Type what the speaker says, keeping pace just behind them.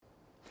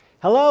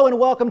Hello and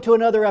welcome to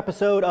another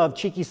episode of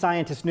Cheeky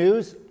Scientist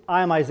News.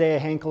 I'm Isaiah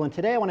Henkel, and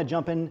today I want to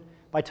jump in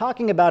by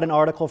talking about an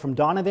article from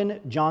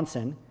Donovan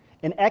Johnson.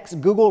 An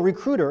ex-Google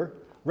recruiter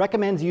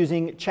recommends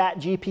using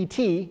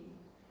ChatGPT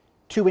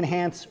to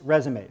enhance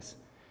resumes.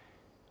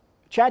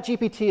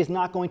 ChatGPT is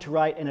not going to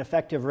write an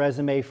effective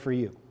resume for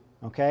you,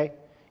 okay?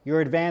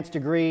 Your advanced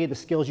degree, the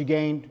skills you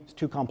gained, is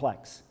too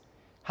complex.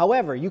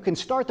 However, you can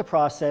start the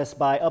process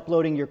by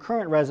uploading your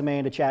current resume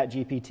into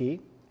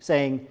ChatGPT,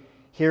 saying,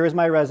 here is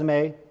my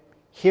resume,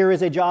 here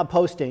is a job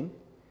posting,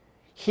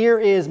 here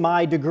is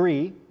my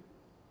degree,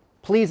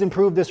 please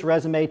improve this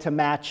resume to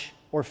match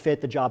or fit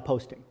the job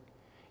posting.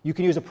 You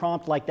can use a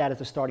prompt like that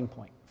as a starting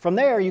point. From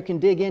there, you can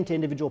dig into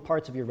individual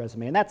parts of your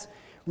resume, and that's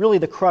really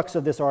the crux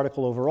of this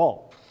article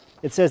overall.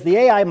 It says the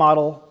AI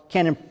model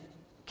can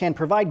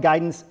provide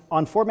guidance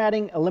on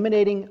formatting,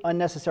 eliminating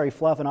unnecessary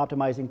fluff, and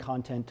optimizing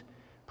content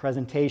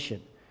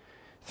presentation.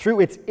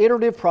 Through its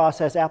iterative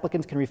process,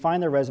 applicants can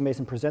refine their resumes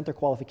and present their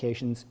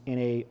qualifications in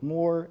a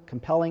more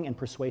compelling and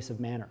persuasive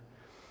manner.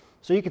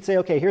 So you could say,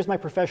 okay, here's my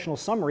professional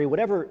summary,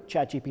 whatever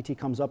ChatGPT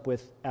comes up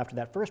with after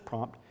that first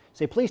prompt,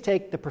 say, please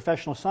take the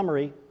professional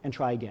summary and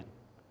try again.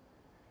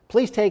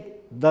 Please take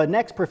the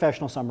next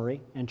professional summary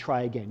and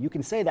try again. You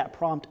can say that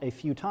prompt a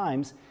few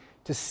times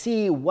to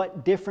see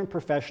what different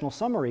professional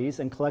summaries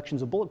and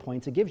collections of bullet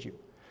points it gives you.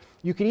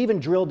 You can even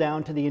drill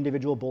down to the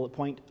individual bullet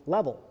point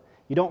level.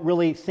 You don't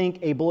really think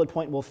a bullet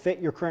point will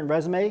fit your current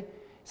resume,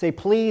 say,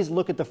 please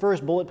look at the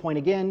first bullet point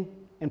again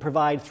and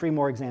provide 3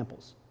 more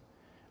examples.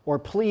 Or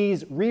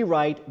please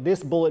rewrite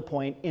this bullet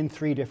point in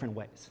 3 different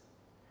ways.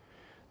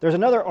 There's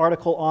another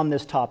article on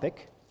this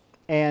topic,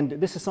 and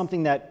this is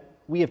something that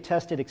we have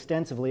tested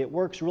extensively. It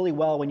works really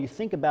well when you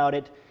think about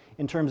it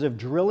in terms of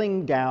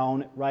drilling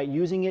down, right,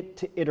 using it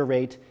to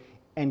iterate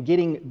and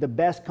getting the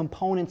best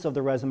components of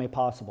the resume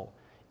possible,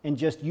 and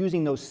just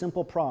using those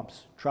simple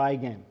prompts, try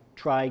again,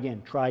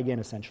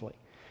 essentially.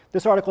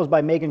 This article is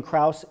by Megan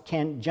Krause.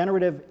 Can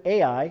generative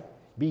AI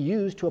be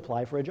used to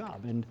apply for a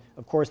job? And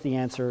of course, the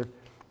answer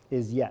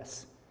is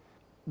yes.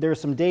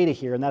 There's some data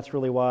here, and that's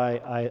really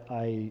why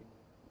I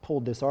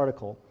pulled this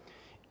article.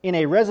 In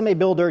a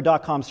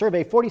resumebuilder.com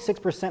survey,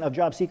 46% of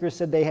job seekers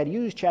said they had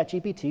used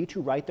ChatGPT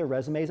to write their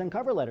resumes and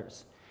cover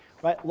letters.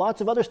 Right?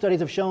 Lots of other studies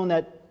have shown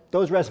that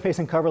those resumes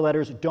and cover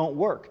letters don't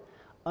work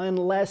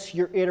unless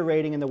you're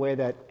iterating in the way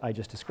that I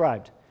just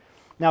described.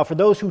 Now, for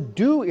those who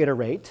do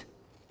iterate,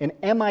 an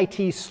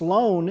MIT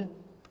Sloan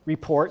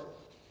report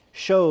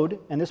showed,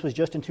 and this was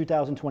just in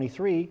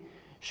 2023,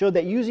 showed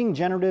that using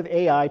generative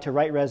AI to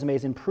write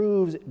resumes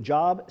improves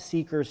job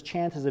seekers'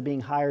 chances of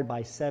being hired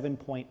by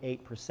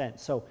 7.8%.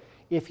 So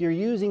if you're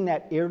using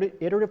that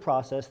iterative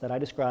process that I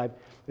described,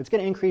 it's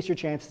going to increase your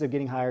chances of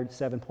getting hired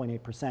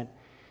 7.8%.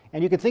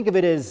 And you can think of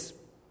it as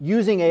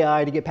using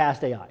AI to get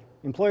past AI.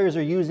 Employers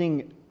are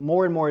using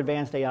more and more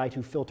advanced AI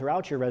to filter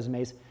out your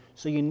resumes,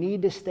 so you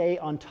need to stay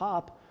on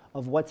top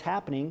of what's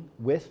happening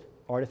with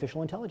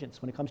artificial intelligence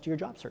when it comes to your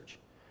job search.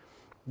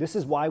 This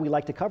is why we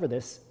like to cover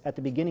this at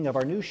the beginning of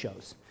our news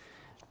shows.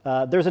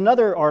 There's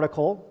another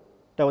article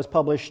that was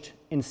published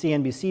in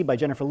CNBC by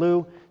Jennifer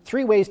Liu,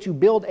 3 ways to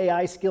build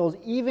AI skills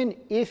even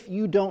if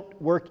you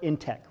don't work in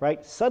tech,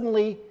 right?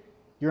 Suddenly,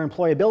 your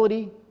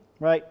employability,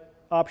 right,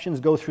 options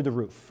go through the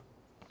roof.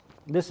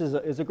 This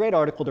is a great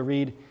article to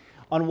read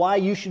on why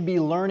you should be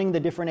learning the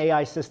different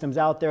AI systems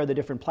out there, the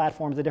different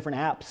platforms, the different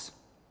apps,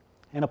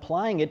 and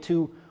applying it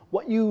to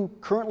what you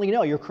currently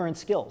know, your current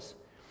skills.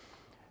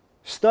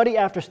 Study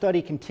after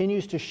study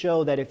continues to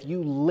show that if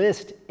you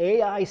list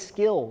AI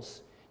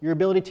skills, your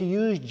ability to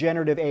use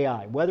generative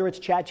AI, whether it's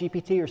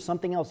ChatGPT or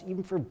something else,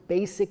 even for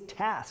basic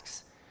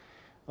tasks,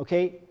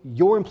 okay,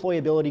 your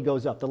employability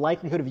goes up. The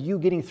likelihood of you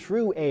getting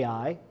through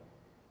AI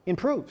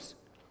improves.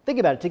 Think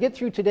about it. To get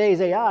through today's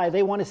AI,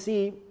 they want to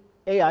see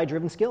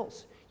AI-driven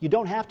skills. You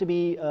don't have to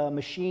be a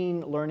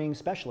machine learning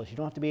specialist. You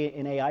don't have to be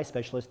an AI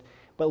specialist,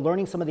 but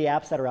learning some of the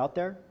apps that are out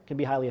there can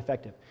be highly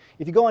effective.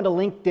 If you go onto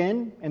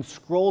LinkedIn and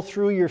scroll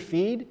through your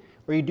feed,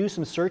 or you do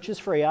some searches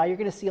for AI, you're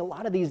going to see a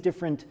lot of these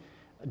different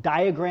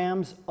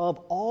diagrams of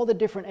all the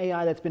different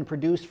AI that's been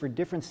produced for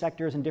different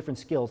sectors and different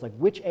skills, like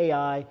which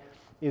AI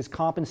is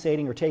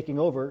compensating or taking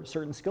over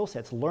certain skill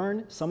sets.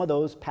 Learn some of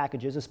those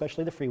packages,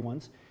 especially the free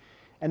ones,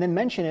 and then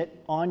mention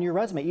it on your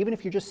resume, even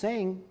if you're just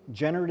saying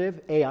generative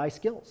AI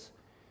skills.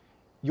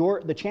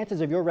 The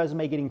chances of your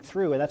resume getting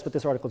through, and that's what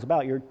this article is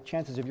about, your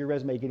chances of your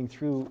resume getting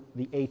through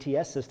the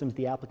ATS systems,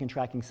 the applicant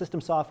tracking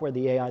system software,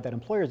 the AI that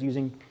employers are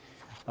using,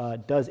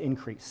 does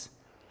increase.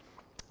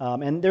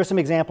 And there's some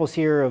examples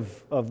here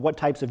of what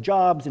types of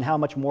jobs and how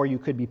much more you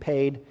could be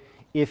paid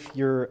if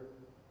you're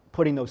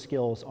putting those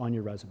skills on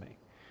your resume.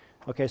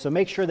 Okay, so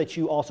make sure that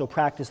you also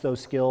practice those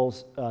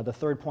skills. The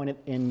third point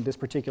in this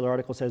particular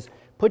article says,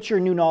 put your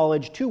new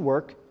knowledge to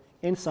work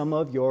in some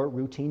of your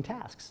routine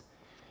tasks.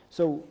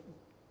 So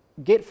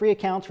get free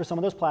accounts for some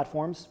of those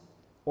platforms,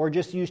 or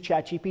just use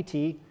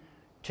ChatGPT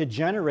to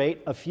generate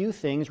a few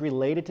things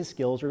related to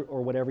skills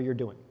or whatever you're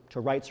doing, to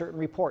write certain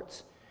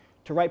reports,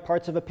 to write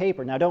parts of a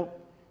paper. Now, don't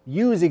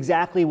use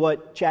exactly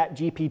what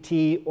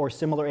ChatGPT or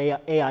similar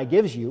AI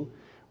gives you,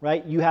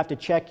 right? You have to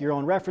check your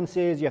own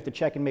references, you have to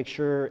check and make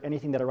sure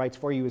anything that it writes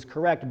for you is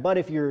correct. But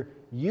if you're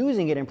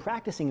using it and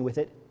practicing with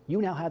it,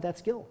 you now have that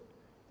skill,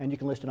 and you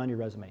can list it on your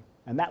resume.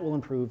 And that will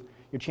improve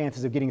your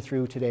chances of getting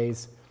through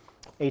today's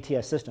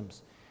ATS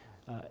systems.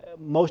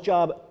 Most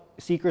job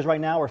seekers right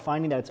now are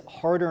finding that it's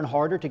harder and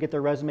harder to get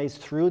their resumes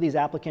through these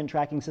applicant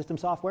tracking system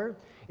software.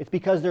 It's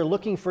because they're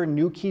looking for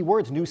new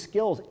keywords, new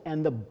skills,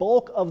 and the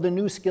bulk of the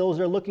new skills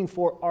they're looking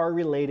for are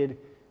related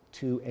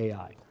to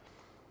AI.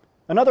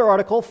 Another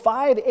article,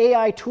 5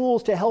 AI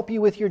tools to help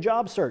you with your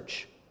job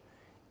search.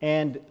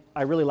 And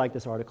I really like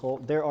this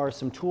article. There are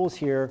some tools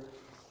here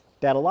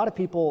that a lot of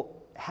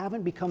people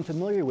haven't become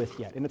familiar with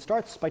yet. And it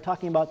starts by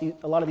talking about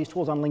a lot of these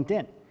tools on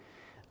LinkedIn.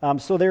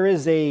 So there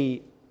is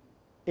a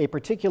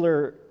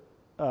particular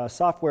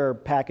software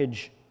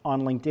package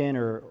on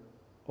LinkedIn,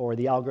 or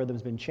the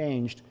algorithm's been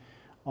changed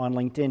on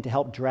LinkedIn to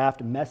help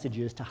draft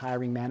messages to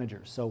hiring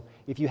managers. So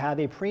if you have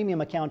a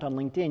premium account on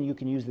LinkedIn, you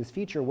can use this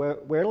feature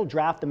where it'll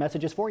draft the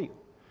messages for you.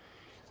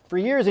 For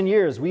years and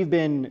years, we've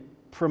been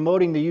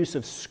promoting the use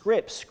of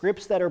scripts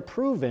that are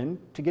proven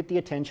to get the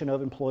attention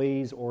of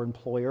employees or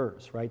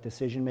employers, right?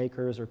 Decision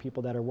makers or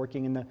people that are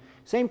working in the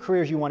same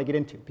careers you want to get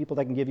into, people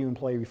that can give you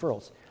employee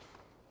referrals.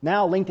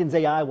 Now LinkedIn's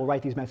AI will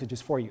write these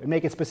messages for you and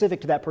make it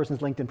specific to that person's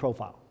LinkedIn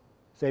profile,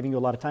 saving you a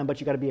lot of time, but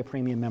you got to be a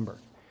premium member.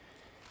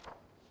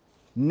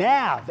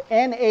 NAV,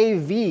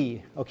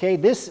 N-A-V, okay,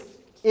 this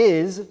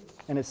is,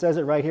 and it says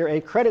it right here,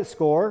 a credit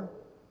score,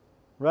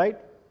 right,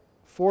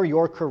 for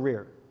your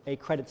career, a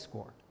credit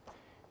score.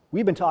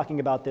 We've been talking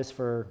about this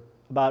for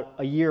about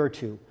a year or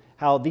two,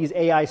 how these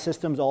AI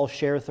systems all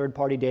share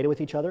third-party data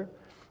with each other,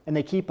 and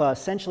they keep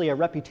essentially a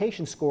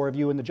reputation score of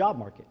you in the job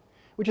market,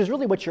 which is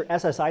really what your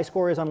SSI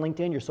score is on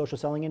LinkedIn, your social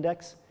selling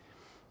index,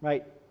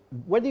 right?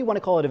 Whether you want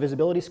to call it a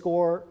visibility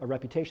score, a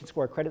reputation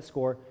score, a credit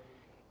score,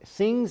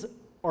 things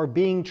are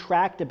being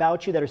tracked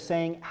about you that are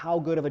saying how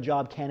good of a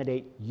job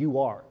candidate you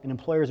are, and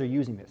employers are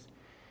using this.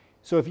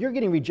 So if you're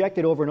getting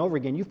rejected over and over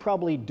again, you've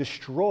probably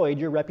destroyed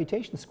your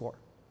reputation score.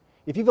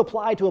 If you've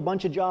applied to a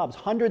bunch of jobs,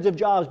 hundreds of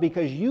jobs,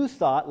 because you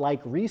thought, like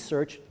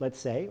research, let's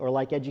say, or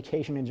like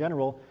education in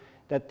general,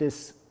 that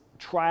this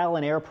trial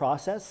and error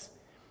process,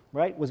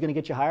 right, was going to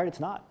get you hired, it's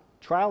not.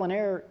 Trial and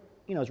error,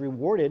 is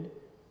rewarded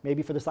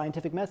maybe for the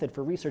scientific method,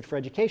 for research, for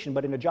education,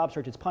 but in a job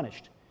search it's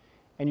punished.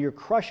 And you're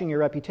crushing your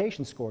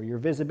reputation score, your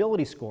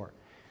visibility score.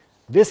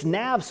 This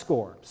NAV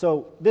score,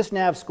 so this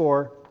NAV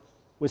score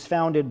was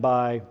founded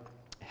by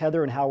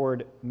Heather and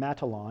Howard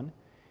Matalon,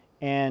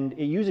 and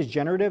it uses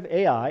generative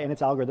AI and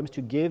its algorithms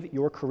to give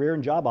your career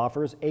and job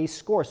offers a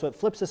score. So it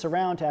flips this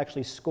around to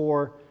actually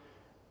score,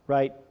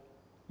 right,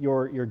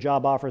 your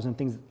job offers and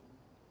things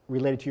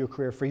related to your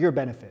career for your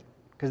benefit,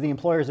 because the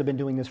employers have been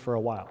doing this for a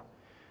while.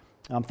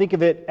 Think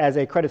of it as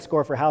a credit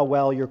score for how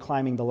well you're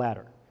climbing the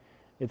ladder.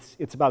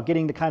 It's about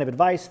getting the kind of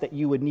advice that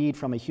you would need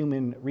from a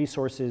human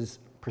resources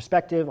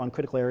perspective on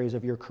critical areas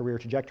of your career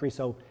trajectory.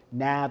 So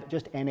NAV,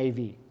 just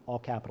N-A-V, all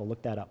capital,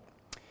 look that up.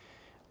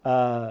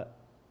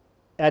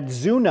 At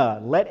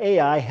Zuna, let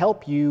AI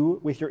help you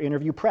with your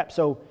interview prep.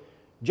 So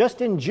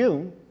just in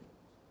June,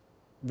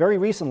 very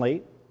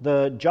recently,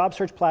 the job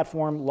search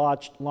platform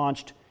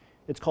launched,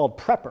 it's called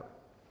Prepper.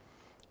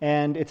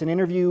 And it's an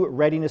interview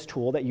readiness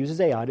tool that uses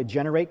AI to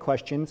generate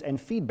questions and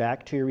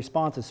feedback to your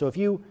responses. So if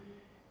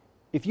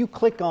you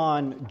click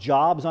on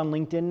jobs on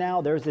LinkedIn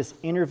now, there's this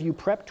interview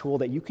prep tool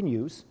that you can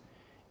use,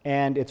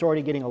 and it's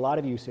already getting a lot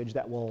of usage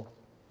that will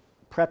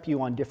prep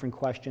you on different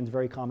questions,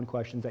 very common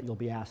questions that you'll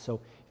be asked. So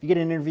if you get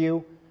an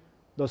interview,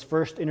 those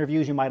first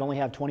interviews you might only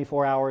have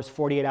 24 hours,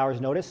 48 hours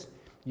notice.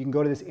 You can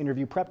go to this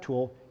interview prep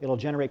tool. It'll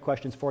generate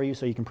questions for you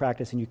so you can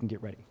practice and you can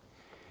get ready.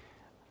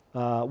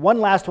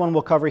 One last one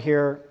we'll cover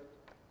here,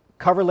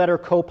 Cover Letter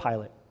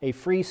Copilot, a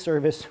free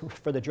service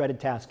for the dreaded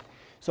task.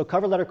 So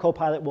Cover Letter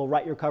Copilot will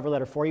write your cover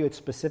letter for you. It's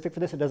specific for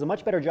this. It does a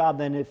much better job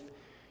than if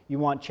you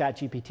want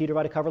ChatGPT to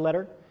write a cover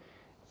letter.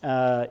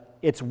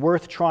 It's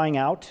worth trying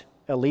out,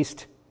 at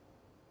least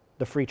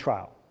the free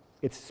trial.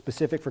 It's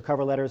specific for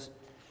cover letters.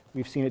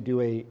 We've seen it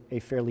do a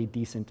fairly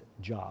decent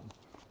job.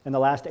 And the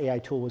last AI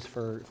tool was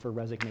for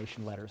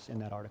resignation letters in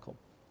that article.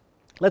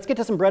 Let's get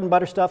to some bread and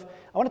butter stuff.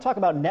 I want to talk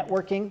about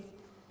networking.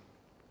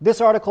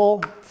 This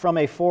article from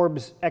a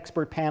Forbes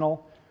expert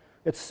panel,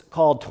 it's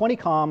called 20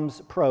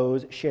 Comms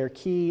Pros Share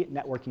Key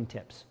Networking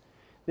Tips.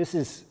 This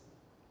is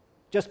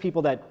just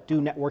people that do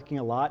networking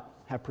a lot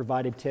have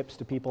provided tips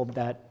to people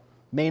that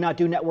may not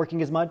do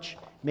networking as much.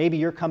 Maybe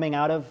you're coming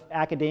out of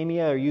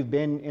academia or you've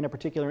been in a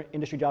particular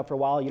industry job for a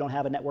while, you don't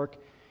have a network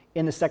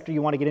in the sector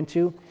you want to get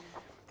into.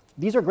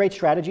 These are great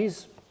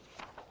strategies.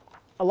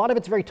 A lot of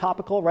it's very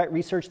topical, right?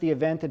 Research the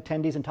event,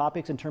 attendees, and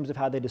topics in terms of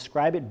how they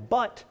describe it,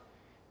 but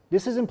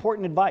this is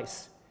important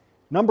advice.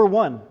 Number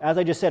one, as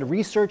I just said,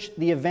 research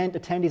the event,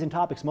 attendees, and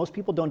topics. Most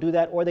people don't do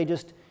that, or they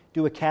just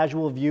do a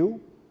casual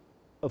view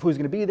of who's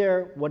going to be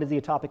there, what is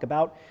the topic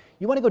about.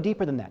 You want to go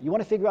deeper than that. You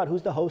want to figure out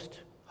who's the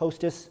host,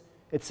 hostess,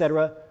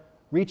 etc.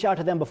 Reach out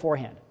to them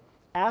beforehand.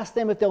 Ask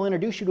them if they'll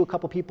introduce you to a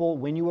couple people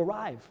when you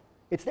arrive.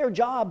 It's their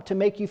job to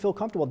make you feel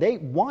comfortable. They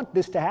want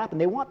this to happen.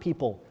 They want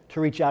people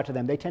to reach out to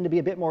them. They tend to be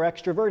a bit more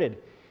extroverted.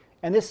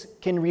 And this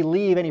can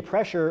relieve any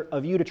pressure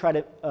of you to try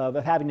to, of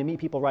having to meet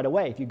people right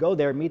away. If you go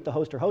there, meet the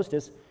host or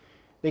hostess,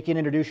 they can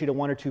introduce you to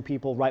 1 or 2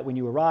 people right when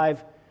you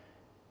arrive.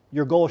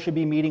 Your goal should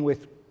be meeting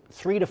with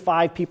 3 to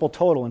 5 people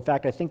total. In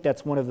fact, I think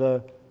that's one of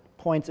the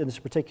points in this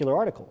particular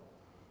article.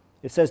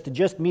 It says to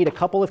just meet a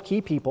couple of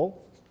key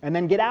people and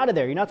then get out of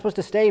there. You're not supposed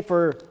to stay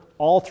for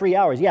all 3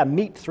 hours. Yeah,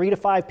 meet 3 to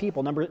 5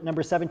 people,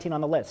 number 17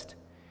 on the list.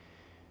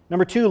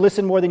 Number 2,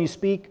 listen more than you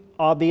speak,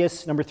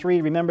 obvious. Number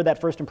 3, remember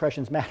that first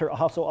impressions matter,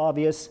 also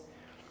obvious.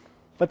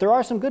 But there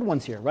are some good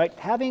ones here, right?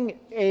 Having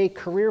a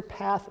career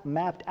path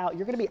mapped out,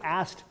 you're going to be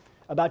asked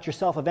about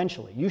yourself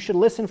eventually. You should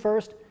listen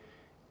first.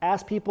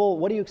 Ask people,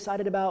 what are you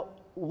excited about?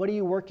 What are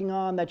you working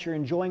on that you're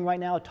enjoying right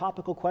now?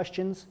 Topical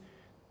questions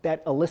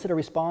that elicit a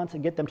response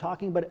and get them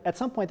talking. But at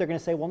some point, they're going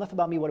to say, well, enough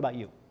about me, what about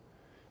you?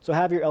 So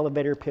have your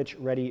elevator pitch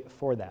ready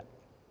for that.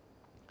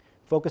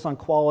 Focus on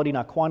quality,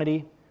 not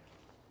quantity.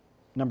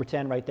 Number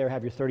 10 right there,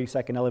 have your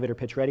 30-second elevator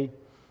pitch ready.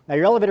 Now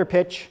your elevator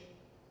pitch,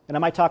 and I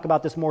might talk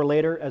about this more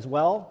later as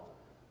well,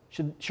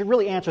 should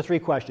really answer 3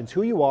 questions.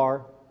 Who you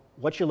are,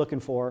 what you're looking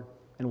for,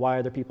 and why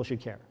other people should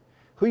care.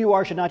 Who you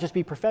are should not just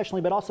be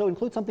professionally, but also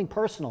include something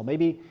personal,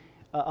 maybe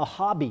a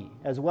hobby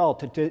as well,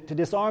 to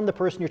disarm the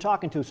person you're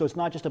talking to so it's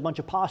not just a bunch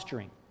of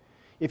posturing.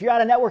 If you're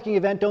at a networking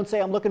event, don't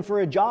say, I'm looking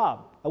for a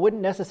job. I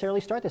wouldn't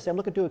necessarily start this. I'm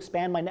looking to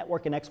expand my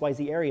network in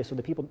XYZ area so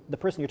the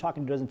person you're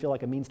talking to doesn't feel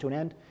like a means to an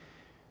end.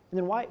 And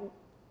then why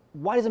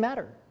does it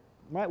matter?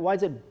 Right? Why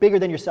is it bigger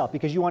than yourself?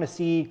 Because you want to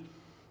see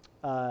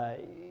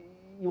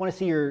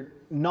your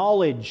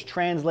knowledge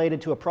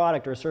translated to a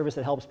product or a service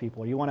that helps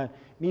people. You want to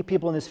meet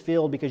people in this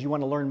field because you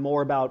want to learn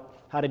more about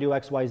how to do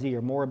XYZ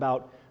or more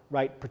about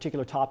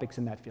particular topics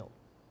in that field.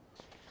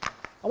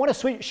 I want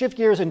to shift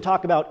gears and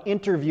talk about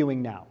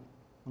interviewing now.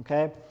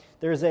 Okay?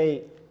 There's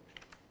an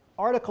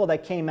article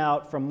that came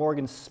out from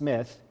Morgan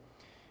Smith,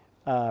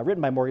 written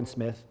by Morgan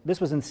Smith.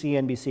 This was in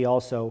CNBC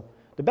also.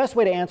 The best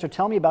way to answer,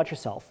 tell me about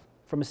yourself,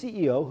 from a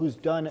CEO who's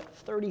done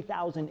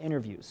 30,000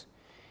 interviews.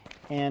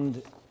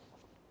 And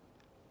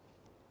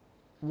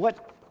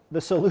what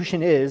the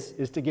solution is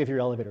to give your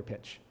elevator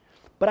pitch.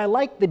 But I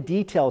like the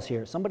details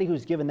here. Somebody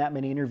who's given that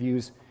many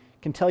interviews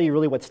can tell you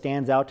really what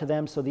stands out to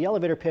them. So the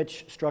elevator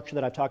pitch structure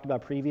that I've talked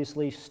about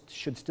previously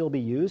should still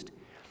be used.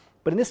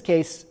 But in this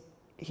case,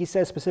 he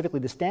says specifically,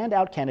 the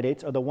standout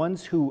candidates are the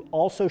ones who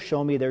also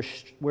show me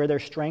where their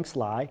strengths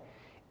lie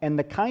and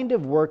the kind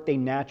of work they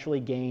naturally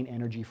gain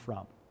energy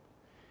from.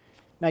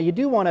 Now, you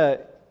do want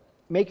to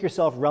make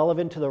yourself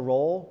relevant to the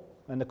role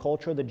and the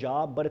culture of the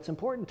job, but it's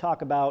important to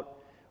talk about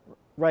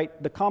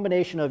the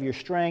combination of your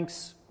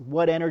strengths,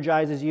 what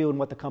energizes you, and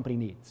what the company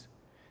needs.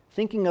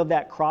 Thinking of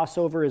that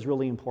crossover is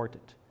really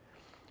important.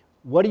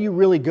 What are you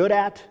really good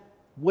at?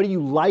 What do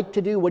you like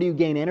to do? What do you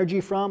gain energy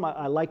from?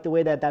 I like the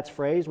way that that's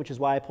phrased, which is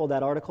why I pulled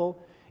that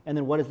article. And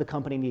then what does the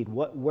company need?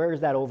 Where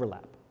is that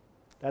overlap?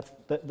 That's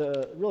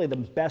really the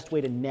best way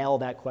to nail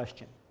that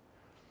question.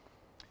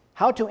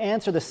 How to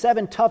Answer the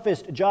 7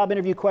 Toughest Job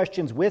Interview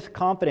Questions with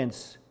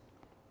Confidence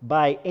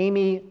by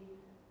Amy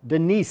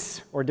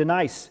Denise.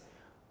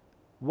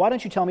 Why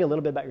don't you tell me a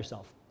little bit about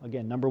yourself?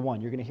 Again, number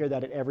 1, you're going to hear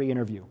that at every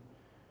interview.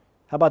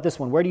 How about this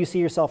one? Where do you see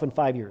yourself in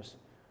 5 years?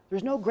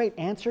 There's no great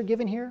answer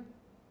given here,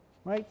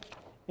 right?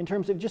 In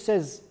terms of,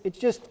 it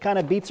just kind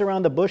of beats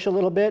around the bush a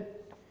little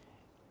bit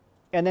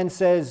and then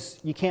says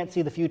you can't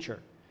see the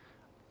future.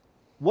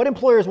 What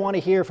employers want to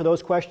hear for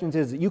those questions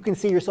is that you can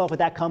see yourself at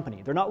that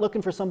company. They're not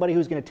looking for somebody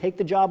who's going to take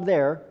the job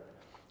there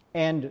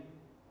and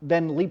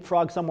then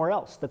leapfrog somewhere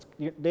else.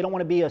 They don't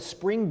want to be a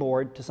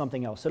springboard to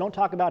something else. So don't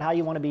talk about how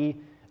you want to be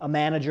a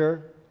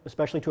manager,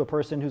 especially to a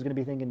person who's going to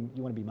be thinking,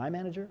 you want to be my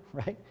manager,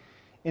 right?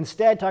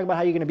 Instead, talk about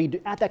how you're going to be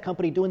at that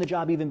company, doing the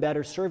job even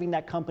better, serving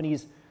that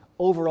company's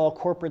overall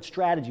corporate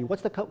strategy.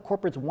 What's the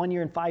corporate's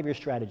 1-year and 5-year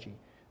strategy?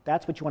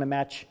 That's what you want to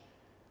match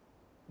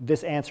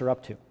this answer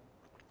up to.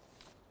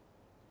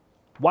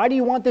 Why do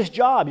you want this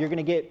job? You're going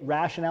to get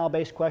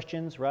rationale-based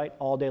questions, right,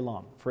 all day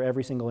long for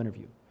every single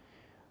interview.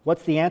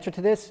 What's the answer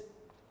to this?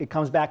 It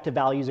comes back to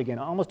values again.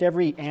 Almost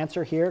every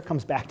answer here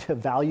comes back to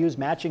values,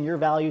 matching your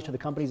values to the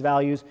company's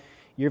values,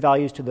 your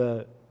values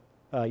to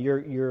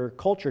your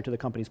culture to the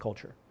company's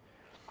culture.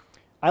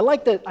 I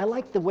like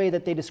the way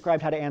that they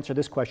described how to answer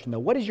this question, though.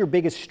 What is your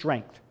biggest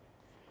strength?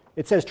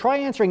 It says, try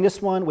answering this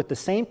one with the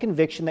same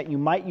conviction that you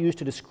might use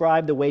to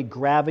describe the way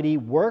gravity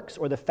works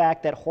or the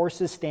fact that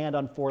horses stand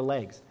on 4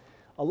 legs.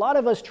 A lot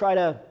of us try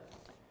to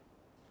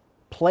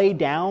play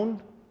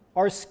down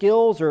our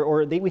skills,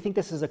 we think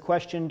this is a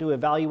question to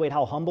evaluate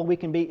how humble we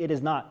can be. It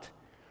is not.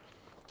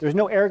 There's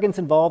no arrogance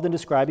involved in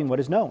describing what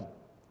is known.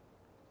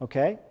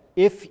 Okay?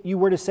 If you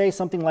were to say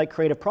something like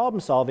creative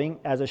problem solving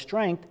as a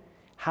strength,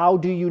 how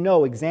do you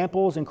know?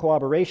 Examples and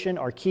corroboration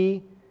are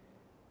key.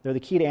 They're the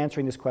key to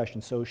answering this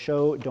question. So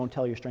show, don't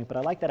tell your strength. But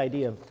I like that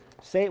idea of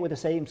say it with the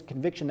same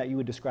conviction that you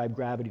would describe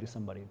gravity to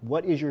somebody.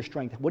 What is your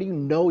strength? What do you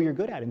know you're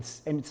good at?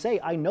 And say,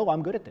 I know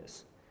I'm good at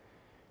this.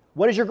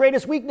 What is your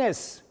greatest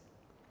weakness?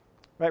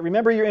 Right?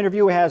 Remember, your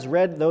interviewer has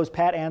read those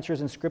pat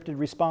answers and scripted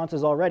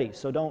responses already,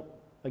 so don't,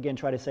 again,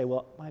 try to say,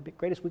 well, my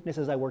greatest weakness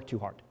is I work too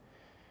hard.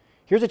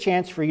 Here's a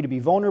chance for you to be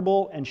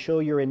vulnerable and show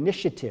your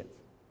initiative.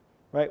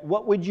 Right?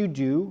 What would you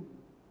do,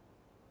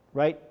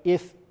 right,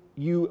 if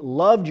you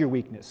loved your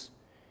weakness?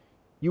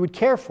 You would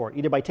care for it,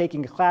 either by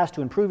taking a class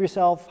to improve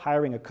yourself,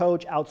 hiring a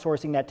coach,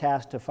 outsourcing that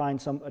task to find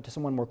to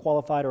someone more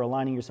qualified, or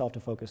aligning yourself to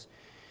focus.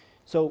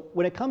 So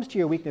when it comes to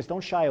your weakness,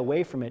 don't shy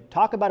away from it.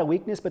 Talk about a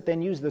weakness, but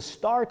then use the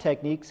STAR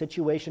technique,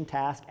 situation,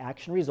 task,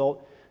 action,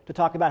 result, to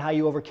talk about how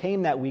you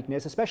overcame that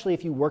weakness, especially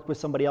if you worked with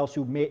somebody else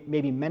who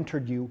maybe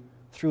mentored you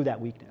through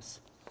that weakness.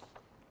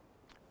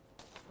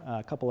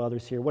 A couple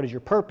others here. What is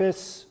your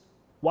purpose?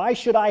 Why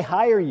should I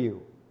hire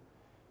you?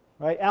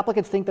 Right?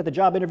 Applicants think that the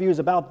job interview is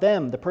about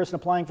them, the person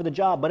applying for the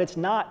job, but it's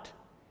not.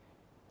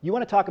 You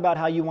want to talk about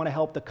how you want to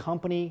help the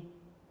company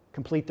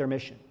complete their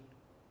mission.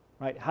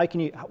 Right?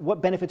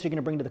 What benefits are you going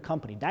to bring to the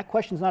company? That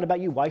question is not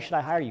about you. Why should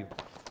I hire you?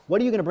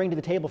 What are you going to bring to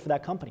the table for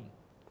that company?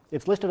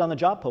 It's listed on the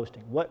job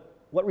posting. What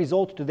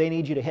results do they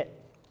need you to hit?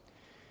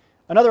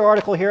 Another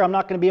article here, I'm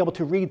not going to be able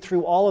to read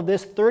through all of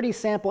this, 30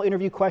 sample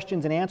interview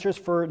questions and answers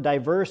for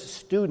diverse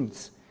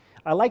students.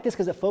 I like this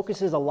because it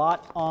focuses a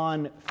lot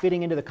on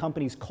fitting into the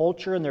company's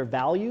culture and their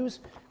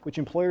values, which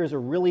employers are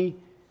really,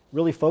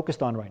 really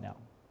focused on right now.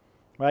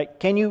 Right?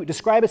 Can you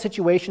describe a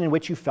situation in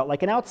which you felt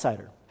like an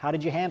outsider? How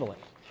did you handle it?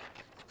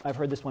 I've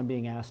heard this one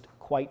being asked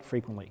quite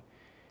frequently.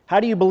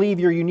 How do you believe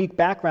your unique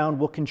background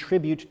will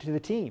contribute to the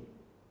team?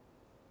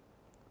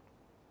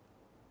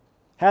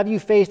 Have you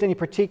faced any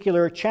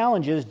particular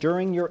challenges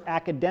during your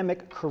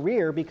academic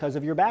career because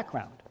of your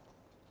background?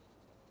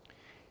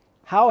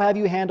 How have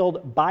you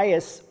handled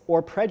bias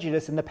or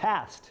prejudice in the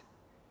past?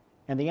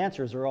 And the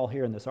answers are all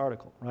here in this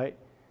article, right?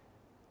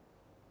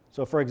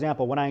 So, for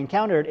example, when I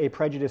encountered a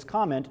prejudice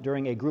comment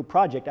during a group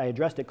project, I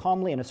addressed it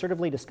calmly and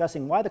assertively,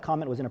 discussing why the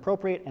comment was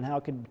inappropriate and how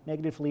it could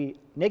negatively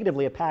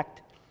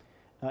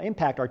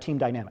impact our team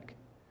dynamic.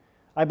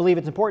 I believe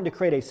it's important to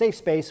create a safe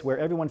space where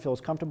everyone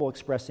feels comfortable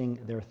expressing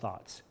their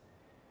thoughts.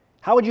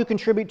 How would you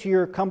contribute to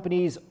your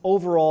company's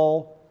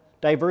overall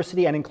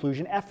diversity and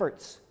inclusion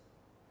efforts?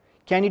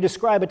 Can you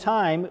describe a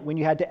time when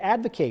you had to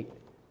advocate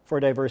for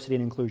diversity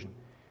and inclusion?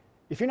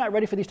 If you're not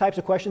ready for these types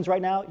of questions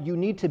right now, you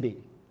need to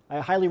be. I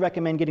highly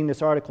recommend getting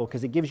this article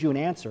because it gives you an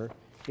answer.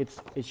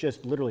 It's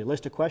just literally a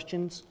list of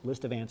questions,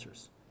 list of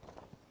answers.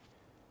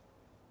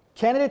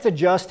 Candidates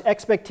adjust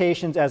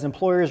expectations as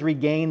employers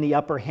regain the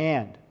upper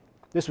hand.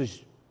 This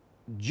was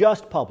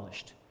just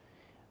published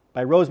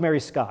by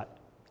Rosemary Scott.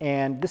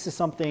 And this is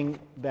something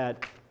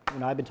that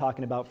I've been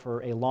talking about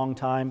for a long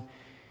time.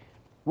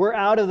 We're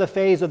out of the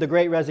phase of the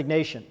Great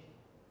Resignation,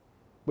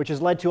 which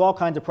has led to all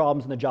kinds of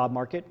problems in the job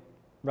market,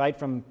 right?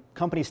 From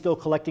companies still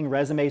collecting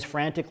resumes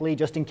frantically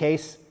just in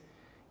case,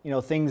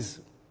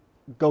 things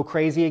go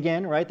crazy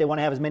again, right? They want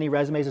to have as many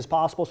resumes as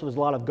possible, so there's a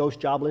lot of ghost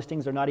job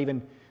listings. They're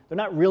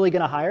not really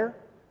going to hire.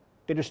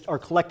 They just are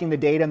collecting the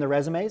data and the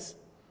resumes.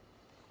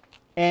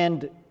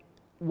 And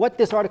what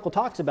this article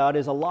talks about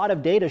is a lot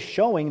of data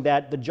showing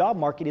that the job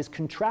market is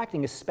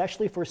contracting,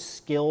 especially for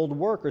skilled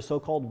work or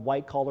so-called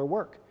white-collar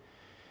work.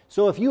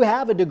 So if you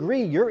have a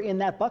degree, you're in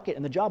that bucket,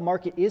 and the job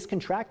market is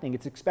contracting.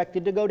 It's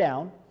expected to go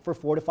down for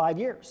 4 to 5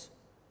 years.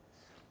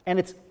 And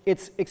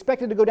it's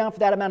expected to go down for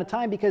that amount of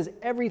time because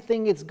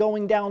everything is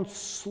going down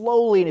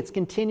slowly and it's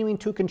continuing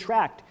to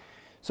contract.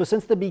 So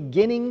since the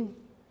beginning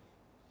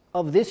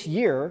of this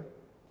year,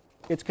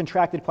 it's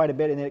contracted quite a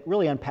bit, and it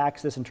really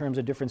unpacks this in terms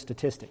of different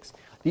statistics.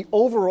 The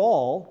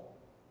overall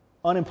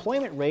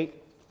unemployment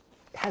rate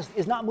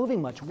is not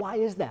moving much. Why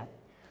is that?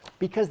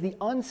 Because the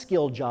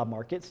unskilled job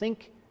market,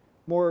 think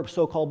more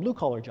so-called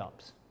blue-collar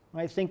jobs,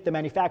 right? Think the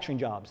manufacturing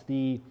jobs,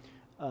 the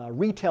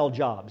retail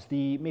jobs,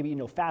 the maybe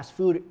fast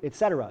food,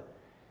 etc.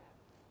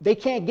 They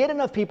can't get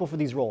enough people for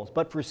these roles,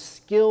 but for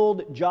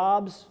skilled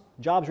jobs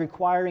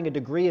requiring a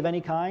degree of any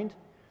kind,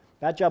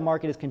 that job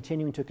market is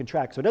continuing to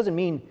contract. So it doesn't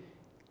mean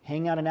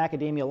hang out in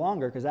academia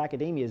longer, because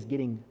academia is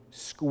getting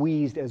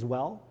squeezed as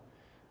well.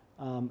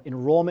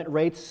 Enrollment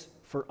rates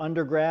for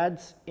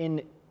undergrads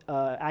in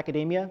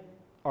academia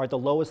are at the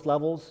lowest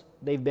levels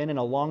they've been in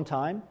a long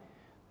time.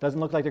 Doesn't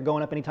look like they're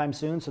going up anytime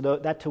soon, so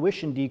that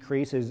tuition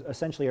decrease is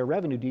essentially a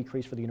revenue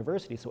decrease for the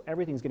university, so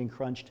everything's getting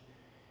crunched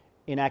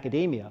in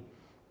academia.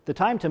 The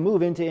time to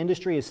move into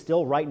industry is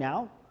still right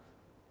now,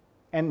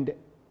 and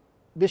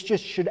this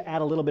just should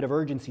add a little bit of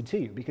urgency to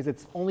you, because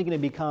things are only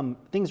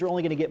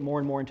going to get more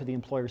and more into the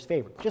employer's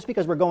favor. Just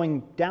because we're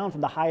going down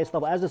from the highest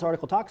level, as this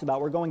article talks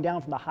about, we're going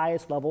down from the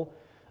highest level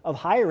of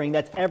hiring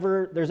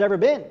there's ever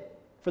been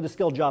for the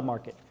skilled job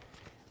market,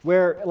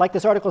 where, like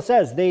this article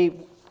says,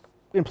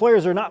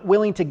 employers are not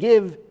willing to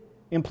give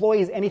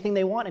employees anything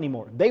they want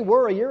anymore. They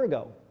were a year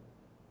ago,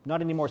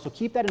 not anymore. So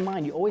keep that in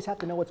mind. You always have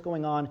to know what's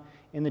going on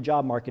in the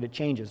job market. It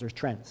changes. There's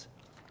trends.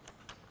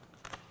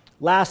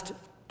 Last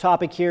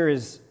topic here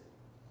is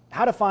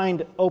how to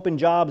find open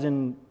jobs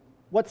and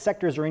what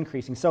sectors are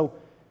increasing. So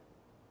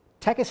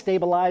tech has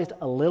stabilized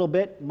a little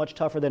bit, much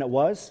tougher than it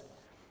was.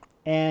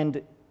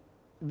 And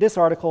this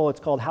article, it's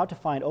called How to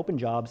Find Open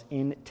Jobs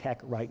in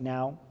Tech Right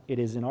Now. It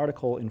is an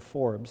article in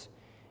Forbes,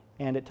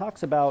 and it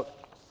talks about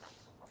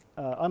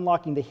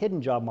unlocking the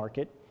hidden job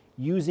market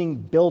using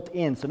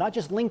built-in. So not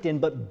just LinkedIn,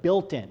 but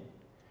built-in.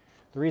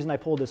 The reason I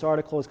pulled this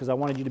article is because I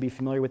wanted you to be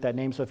familiar with that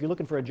name. So if you're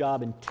looking for a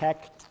job in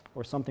tech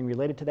or something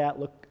related to that,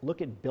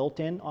 look at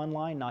built-in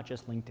online, not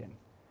just LinkedIn.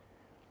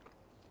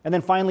 And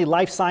then finally,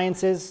 life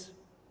sciences.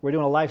 We're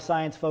doing a life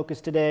science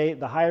focus today.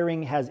 The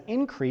hiring has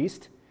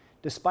increased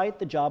despite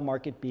the job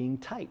market being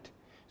tight.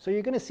 So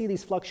you're going to see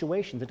these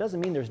fluctuations. It doesn't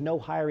mean there's no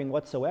hiring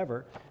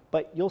whatsoever,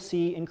 but you'll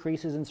see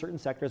increases in certain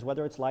sectors,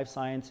 whether it's life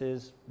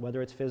sciences,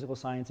 whether it's physical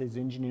sciences,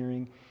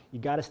 engineering. You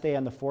got to stay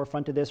on the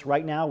forefront of this.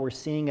 Right now, we're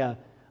seeing a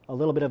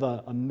little bit of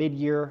a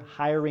mid-year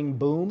hiring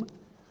boom.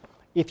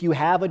 If you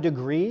have a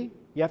degree,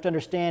 you have to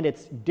understand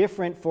it's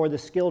different for the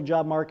skilled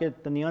job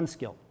market than the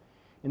unskilled.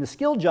 In the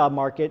skilled job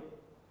market,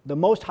 the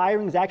most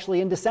hiring is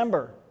actually in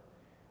December,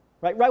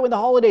 right when the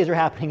holidays are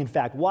happening, in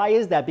fact. Why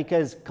is that?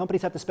 Because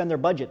companies have to spend their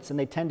budgets, and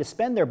they tend to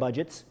spend their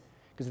budgets,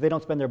 because if they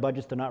don't spend their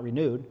budgets, they're not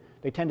renewed.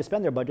 They tend to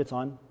spend their budgets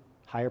on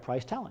higher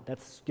priced talent.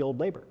 That's skilled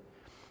labor.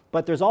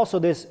 But there's also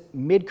this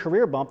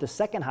mid-career bump. The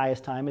second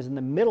highest time is in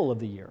the middle of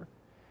the year,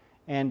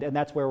 and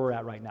that's where we're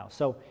at right now.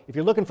 So if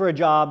you're looking for a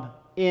job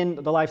in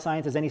the life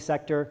sciences, any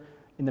sector,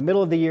 in the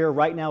middle of the year,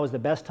 right now is the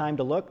best time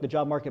to look. The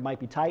job market might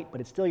be tight, but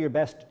it's still your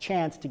best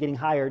chance to getting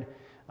hired,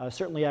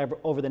 certainly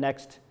over the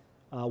next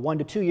 1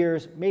 to 2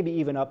 years, maybe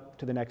even up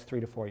to the next 3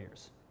 to 4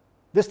 years.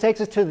 This takes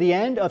us to the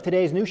end of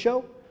today's news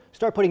show.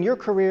 Start putting your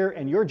career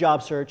and your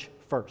job search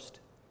first.